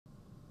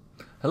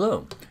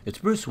Hello, it's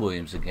Bruce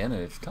Williams again,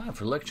 and it's time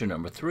for lecture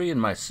number 3 in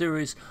my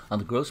series on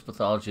the gross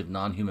pathology of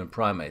non-human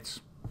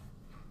primates.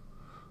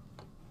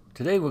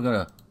 Today we're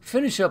going to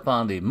finish up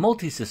on the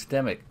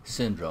multisystemic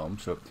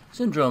syndromes, or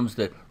syndromes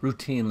that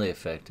routinely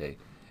affect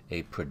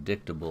a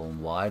predictable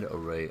and wide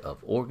array of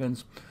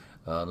organs.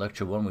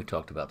 Lecture 1 we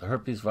talked about the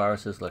herpes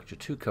viruses, Lecture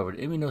 2 covered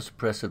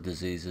immunosuppressive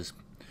diseases,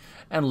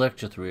 and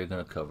Lecture 3 are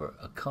going to cover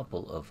a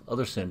couple of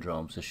other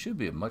syndromes. This should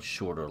be a much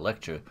shorter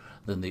lecture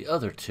than the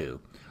other two.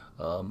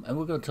 And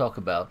we're going to talk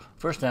about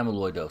first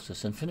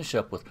amyloidosis and finish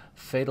up with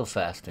fatal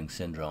fasting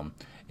syndrome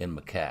in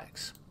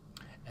macaques.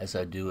 As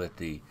I do at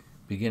the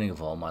beginning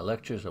of all my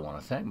lectures, I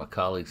want to thank my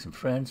colleagues and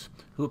friends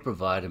who have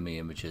provided me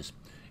images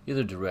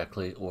either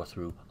directly or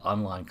through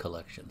online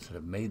collections that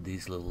have made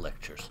these little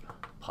lectures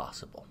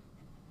possible.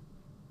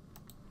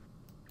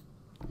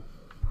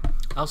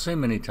 I'll say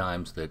many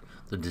times that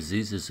the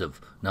diseases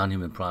of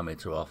non-human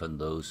primates are often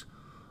those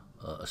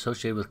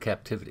associated with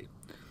captivity,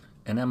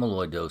 and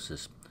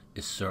amyloidosis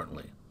is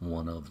certainly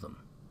one of them.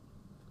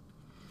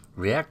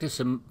 Reactive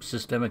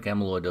systemic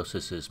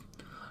amyloidosis is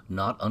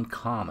not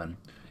uncommon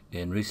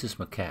in rhesus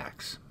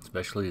macaques,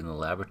 especially in the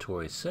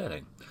laboratory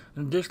setting,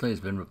 and additionally has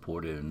been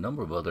reported in a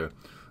number of other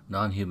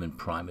non-human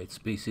primate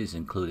species,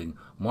 including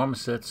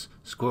marmosets,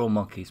 squirrel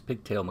monkeys,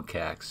 pigtail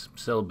macaques,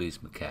 celebes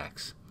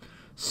macaques,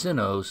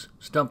 cynos,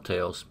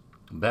 stumptails,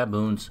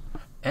 baboons,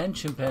 and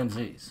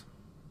chimpanzees.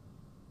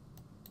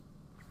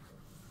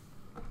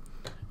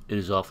 It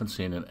is often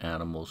seen in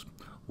animals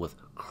with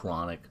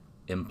chronic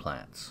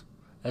implants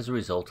as a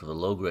result of the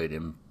low-grade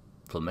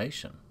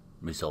inflammation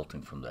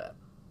resulting from that.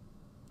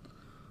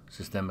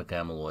 Systemic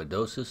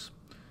amyloidosis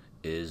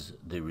is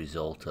the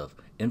result of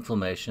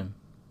inflammation,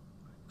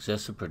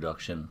 excessive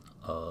production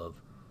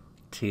of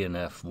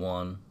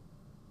TNF1,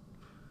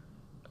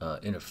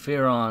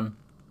 interferon,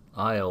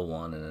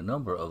 IL-1, and a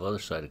number of other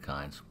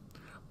cytokines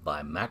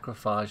by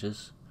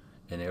macrophages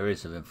in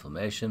areas of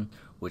inflammation,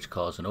 which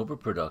cause an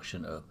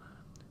overproduction of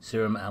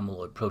serum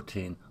amyloid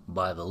protein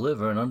by the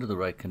liver, and under the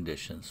right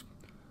conditions,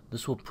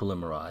 this will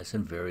polymerize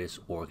in various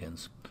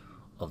organs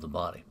of the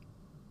body.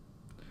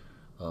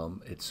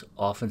 It's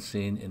often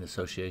seen in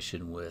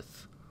association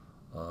with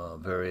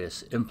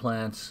various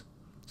implants,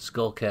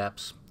 skull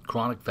caps,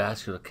 chronic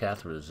vascular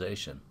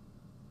catheterization,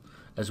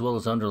 as well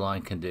as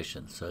underlying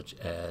conditions such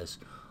as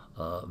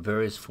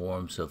various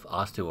forms of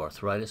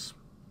osteoarthritis,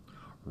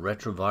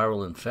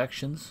 retroviral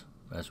infections,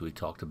 as we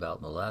talked about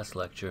in the last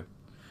lecture,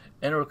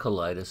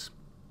 enterocolitis,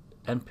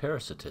 and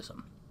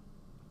parasitism.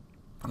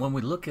 When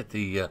we look at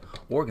the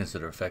organs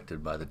that are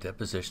affected by the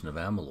deposition of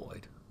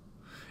amyloid,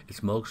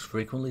 it's most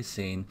frequently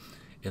seen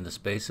in the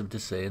space of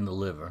Dissay in the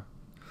liver,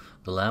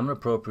 the lamina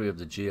propria of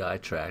the GI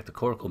tract, the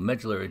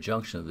corticomedullary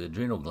junction of the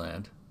adrenal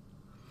gland,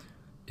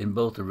 in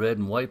both the red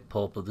and white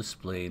pulp of the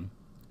spleen,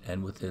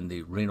 and within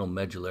the renal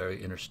medullary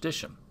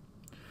interstitium.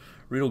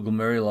 Renal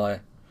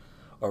glomeruli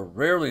are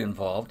rarely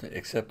involved,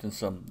 except in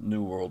some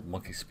New World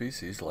monkey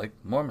species like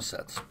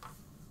marmosets.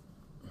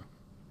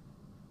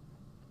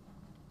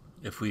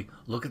 If we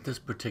look at this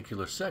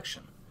particular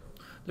section,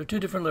 there are two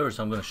different livers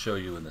I'm going to show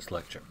you in this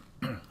lecture.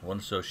 One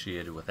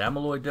associated with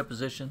amyloid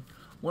deposition,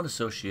 one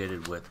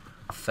associated with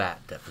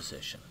fat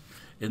deposition.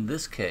 In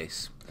this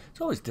case,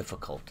 it's always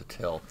difficult to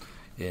tell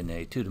in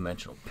a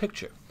two-dimensional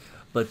picture,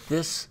 but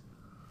this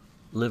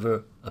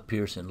liver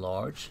appears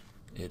enlarged.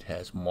 It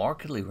has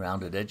markedly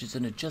rounded edges,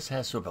 and it just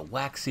has sort of a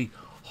waxy,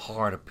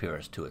 hard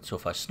appearance to it. So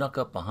if I snuck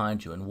up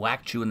behind you and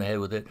whacked you in the head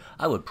with it,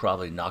 I would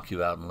probably knock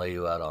you out and lay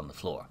you out on the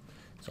floor.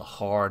 It's a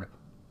hard,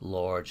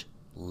 large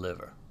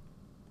liver.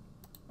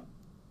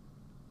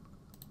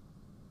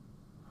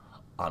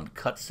 On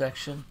cut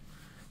section,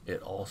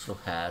 it also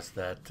has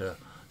that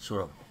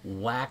sort of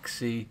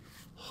waxy,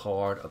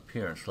 hard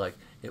appearance, like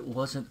it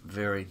wasn't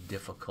very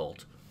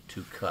difficult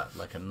to cut,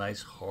 like a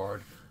nice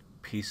hard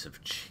piece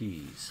of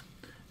cheese.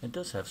 It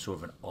does have sort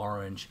of an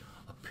orange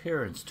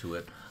appearance to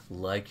it,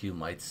 like you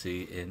might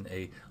see in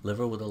a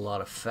liver with a lot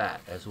of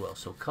fat as well.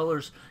 So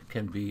colors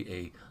can be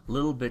a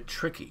little bit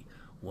tricky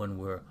when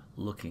we're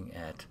looking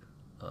at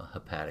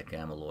hepatic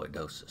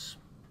amyloidosis.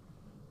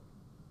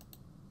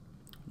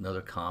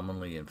 Another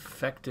commonly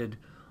infected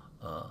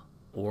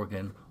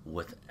organ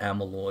with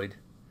amyloid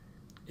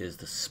is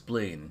the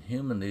spleen. In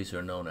human, these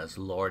are known as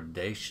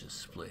lordaceous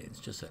spleens.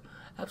 Just an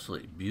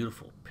absolutely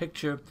beautiful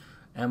picture.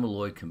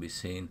 Amyloid can be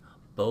seen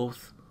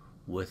both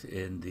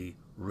within the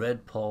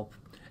red pulp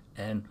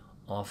and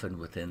often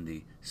within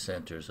the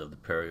centers of the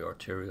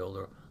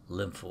periarteriolar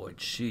lymphoid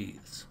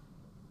sheaths.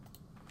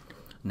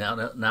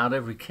 Now, not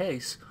every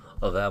case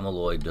of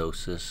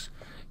amyloidosis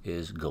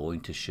is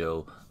going to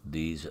show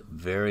these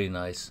very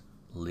nice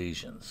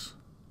lesions.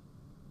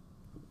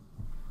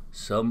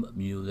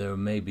 There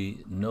may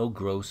be no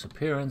gross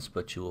appearance,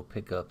 but you will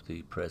pick up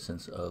the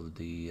presence of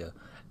the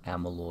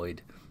amyloid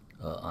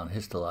on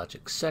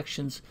histologic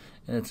sections,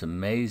 and it's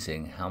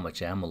amazing how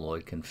much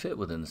amyloid can fit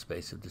within the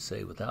space of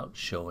Dissay without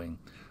showing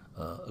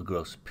a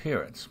gross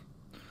appearance.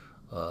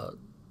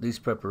 These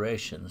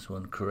preparations,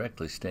 when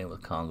correctly stained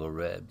with Congo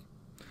red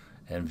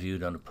and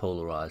viewed under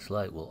polarized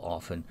light will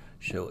often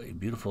show a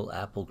beautiful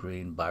apple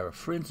green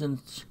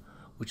birefringence,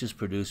 which is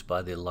produced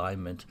by the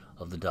alignment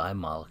of the dye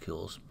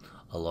molecules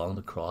along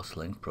the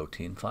cross-linked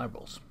protein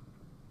fibrils.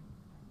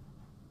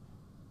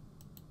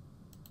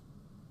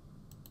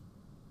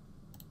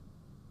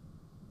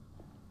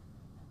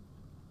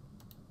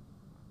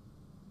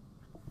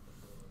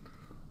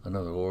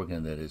 Another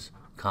organ that is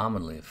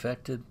commonly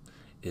affected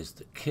is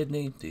the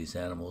kidney. These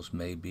animals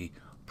may be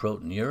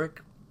proteinuric,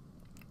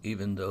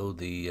 even though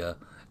the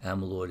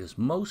amyloid is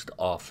most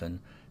often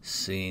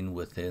seen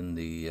within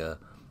the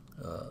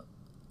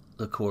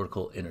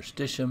cortical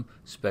interstitium,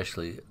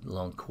 especially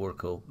along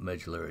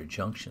corticomedullary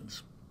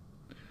junctions.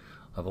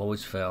 I've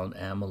always found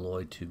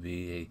amyloid to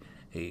be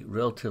a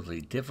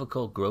relatively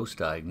difficult gross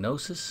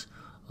diagnosis.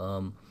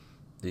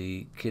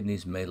 The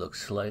kidneys may look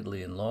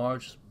slightly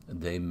enlarged,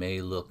 they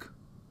may look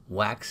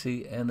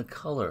waxy, and the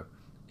color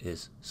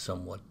is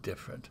somewhat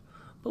different,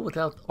 but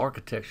without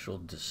architectural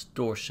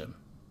distortion.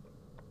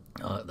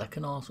 That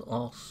can also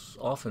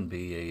often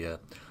be a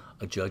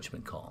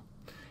judgment call.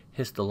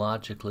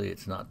 Histologically,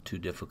 it's not too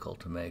difficult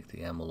to make.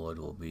 The amyloid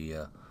will be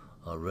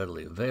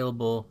readily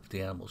available. If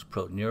the animal is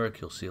proteinuric,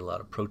 you'll see a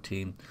lot of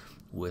protein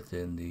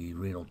within the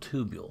renal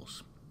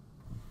tubules.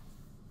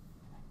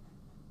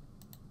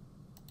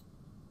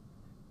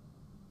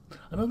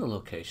 Another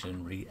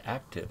location,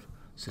 reactive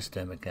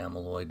systemic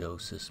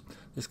amyloidosis,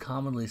 is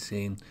commonly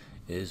seen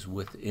is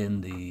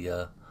within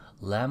the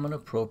lamina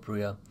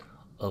propria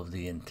of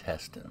the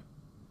intestine.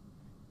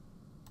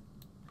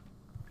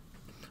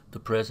 The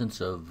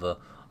presence of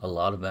a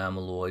lot of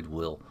amyloid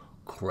will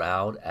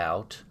crowd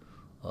out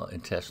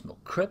intestinal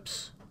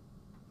crypts,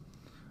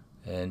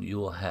 and you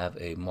will have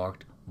a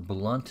marked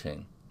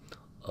blunting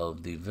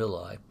of the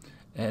villi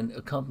and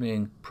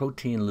accompanying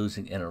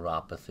protein-losing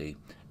enteropathy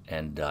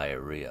and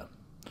diarrhea.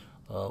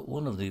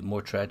 One of the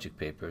more tragic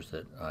papers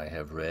that I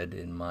have read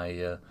in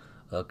my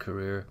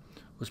career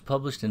was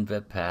published in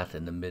VetPath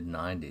in the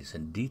mid-90s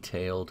and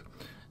detailed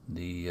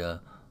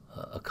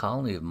a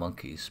colony of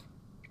monkeys,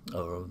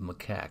 or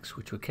macaques,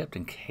 which were kept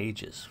in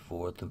cages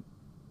for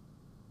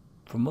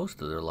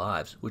most of their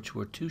lives, which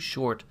were too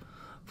short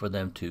for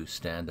them to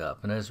stand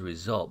up, and as a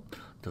result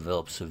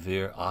developed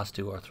severe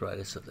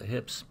osteoarthritis of the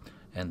hips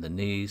and the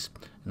knees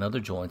and other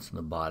joints in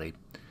the body.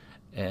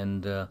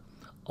 And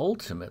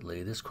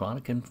ultimately, this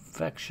chronic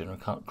infection, or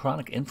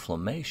chronic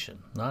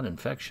inflammation, not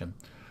infection,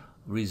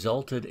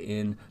 resulted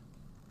in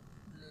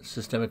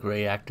systemic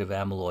reactive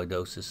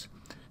amyloidosis,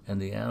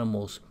 and the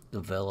animals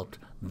developed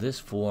this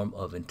form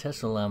of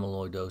intestinal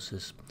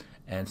amyloidosis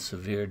and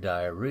severe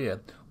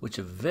diarrhea, which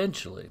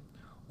eventually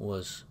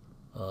was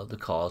the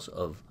cause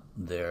of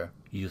their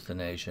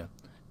euthanasia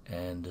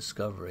and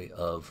discovery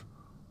of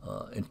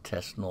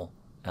intestinal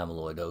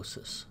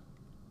amyloidosis.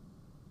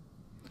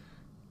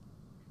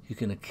 You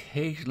can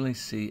occasionally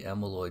see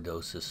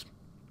amyloidosis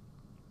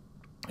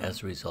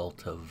as a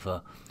result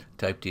of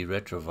type D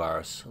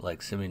retrovirus,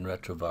 like simian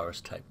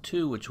retrovirus type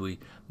 2, which we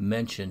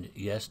mentioned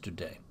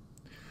yesterday.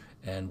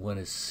 And when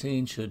it's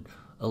seen, should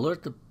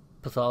alert the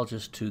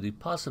pathologist to the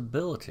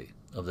possibility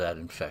of that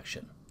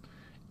infection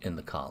in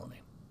the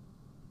colony.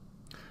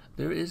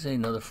 There is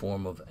another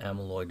form of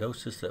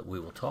amyloidosis that we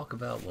will talk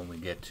about when we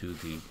get to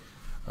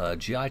the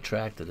GI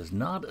tract that is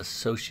not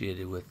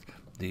associated with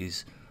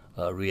these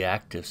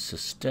reactive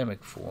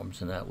systemic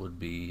forms, and that would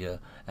be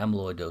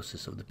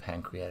amyloidosis of the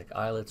pancreatic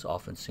islets,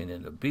 often seen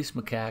in obese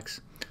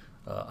macaques.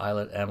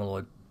 Islet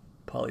amyloid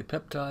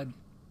polypeptide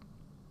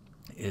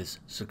is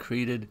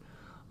secreted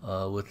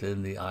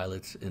within the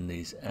islets in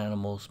these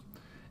animals,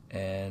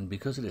 and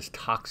because it is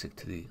toxic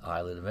to the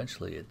islet,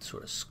 eventually it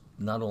sort of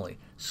not only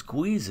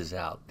squeezes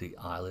out the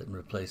islet and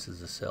replaces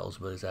the cells,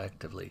 but is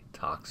actively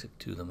toxic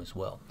to them as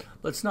well.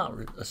 But it's not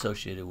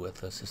associated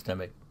with a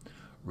systemic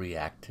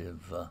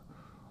reactive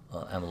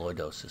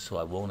amyloidosis, so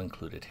I won't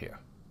include it here.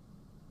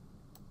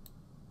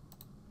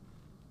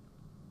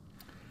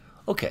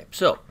 Okay,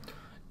 so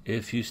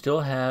if you still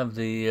have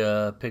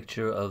the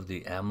picture of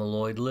the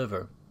amyloid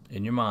liver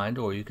in your mind,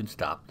 or you can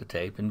stop the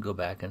tape and go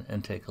back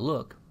and take a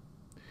look.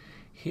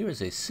 Here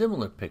is a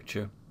similar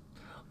picture,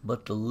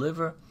 but the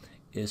liver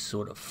is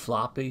sort of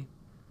floppy.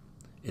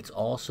 It's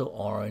also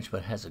orange,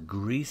 but has a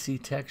greasy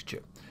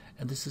texture.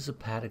 And this is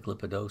hepatic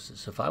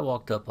lipidosis. If I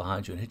walked up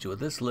behind you and hit you with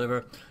this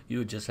liver, you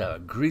would just have a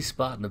grease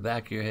spot in the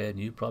back of your head, and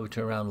you'd probably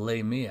turn around and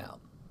lay me out.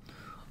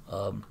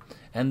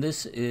 And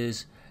this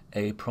is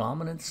a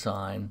prominent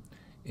sign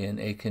in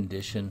a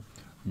condition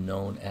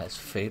known as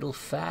fatal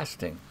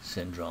fasting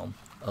syndrome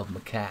of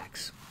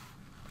macaques.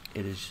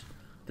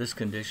 This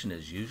condition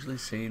is usually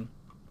seen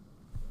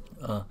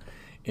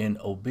in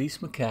obese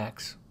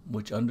macaques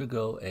which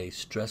undergo a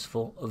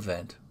stressful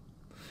event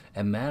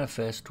and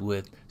manifest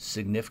with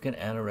significant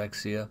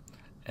anorexia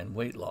and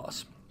weight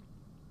loss.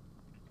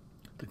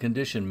 The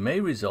condition may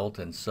result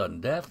in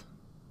sudden death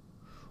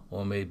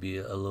or may be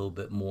a little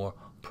bit more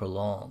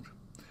prolonged.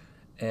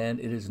 And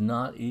it is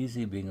not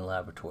easy being a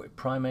laboratory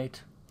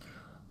primate.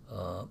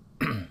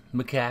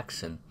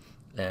 Macaques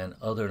and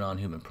other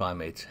non-human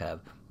primates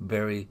have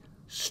very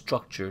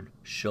structured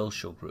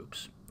social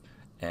groups,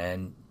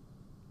 and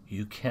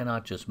you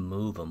cannot just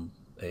move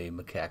a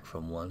macaque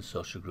from one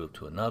social group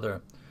to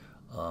another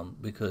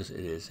because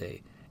it is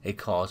a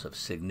cause of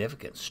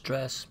significant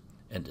stress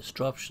and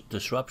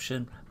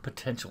disruption,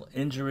 potential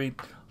injury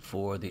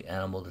for the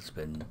animal that's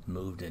been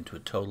moved into a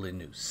totally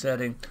new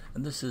setting,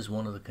 and this is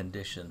one of the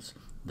conditions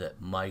that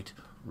might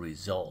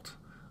result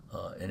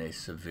in a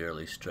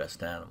severely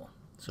stressed animal.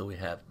 So we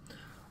have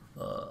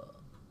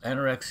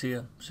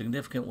anorexia,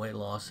 significant weight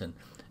loss,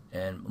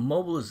 and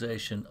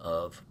mobilization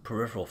of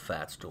peripheral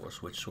fat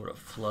stores, which sort of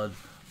flood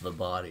the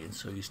body. And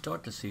so you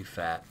start to see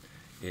fat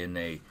in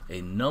a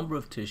number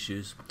of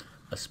tissues,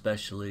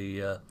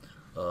 especially the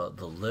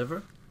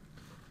liver.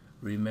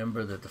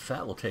 Remember that the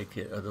fat will take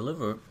in, or the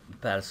liver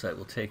hepatocyte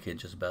will take in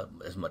just about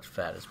as much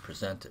fat as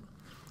presented.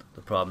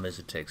 The problem is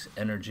it takes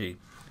energy,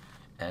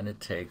 and it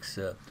takes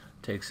a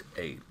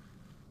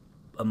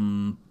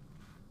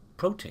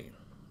protein,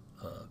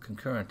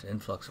 concurrent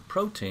influx of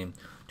protein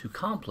to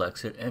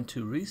complex it and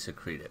to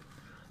resecrete it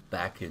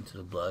back into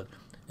the blood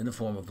in the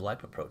form of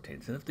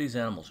lipoproteins. And if these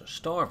animals are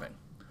starving,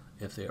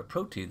 if they are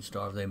protein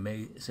starved, they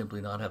may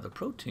simply not have the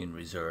protein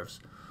reserves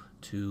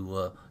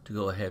to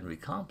go ahead and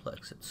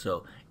recomplex it.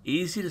 So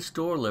easy to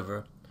store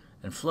liver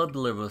and flood the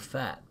liver with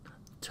fat,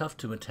 tough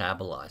to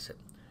metabolize it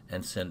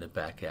and send it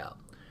back out.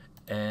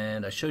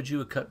 And I showed you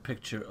a cut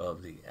picture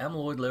of the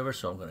amyloid liver,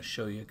 so I'm going to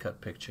show you a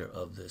cut picture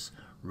of this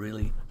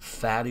really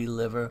fatty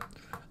liver,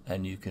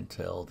 and you can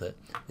tell that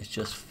it's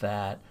just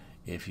fat.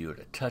 If you were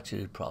to touch it,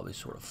 it'd probably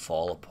sort of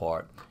fall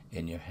apart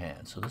in your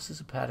hand. So this is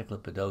hepatic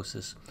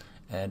lipidosis,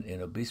 and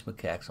in obese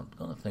macaques, I'm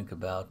going to think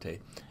about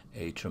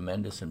a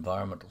tremendous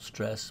environmental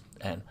stress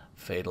and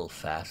fatal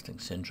fasting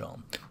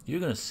syndrome. You're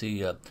going to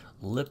see a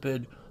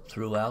lipid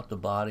throughout the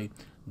body.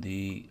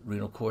 The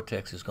renal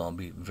cortex is going to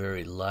be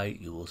very light.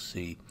 You will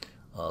see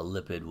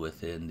lipid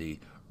within the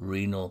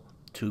renal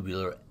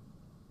tubular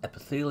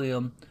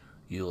epithelium.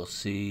 You'll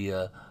see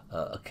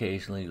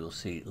occasionally you'll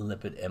see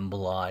lipid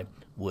emboli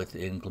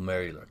within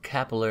glomerular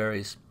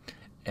capillaries,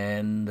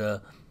 and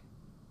the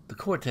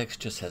cortex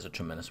just has a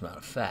tremendous amount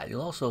of fat.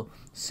 You'll also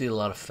see a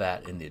lot of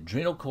fat in the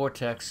adrenal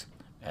cortex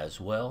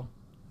as well.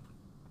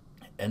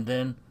 And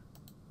then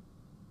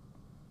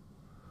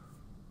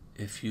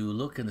if you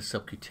look in the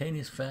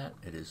subcutaneous fat,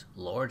 it is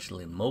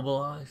largely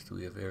mobilized.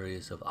 We have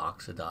areas of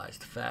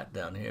oxidized fat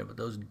down here, but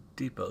those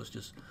depots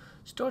just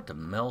start to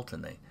melt,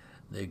 and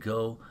they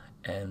go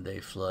and they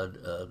flood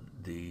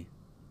the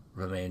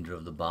remainder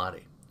of the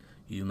body.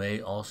 You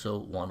may also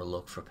want to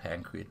look for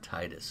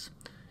pancreatitis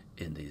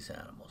in these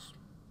animals.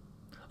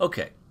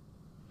 Okay,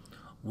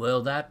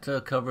 well, that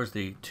covers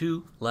the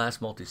two last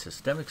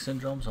multisystemic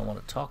syndromes I want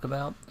to talk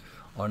about.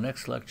 Our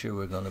next lecture,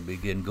 we're going to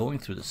begin going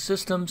through the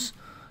systems,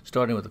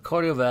 starting with the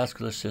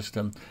cardiovascular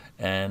system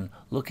and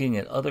looking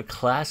at other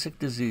classic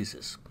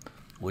diseases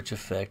which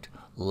affect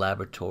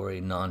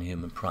laboratory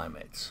non-human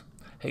primates.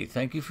 Hey,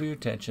 thank you for your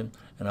attention,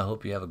 and I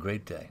hope you have a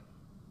great day.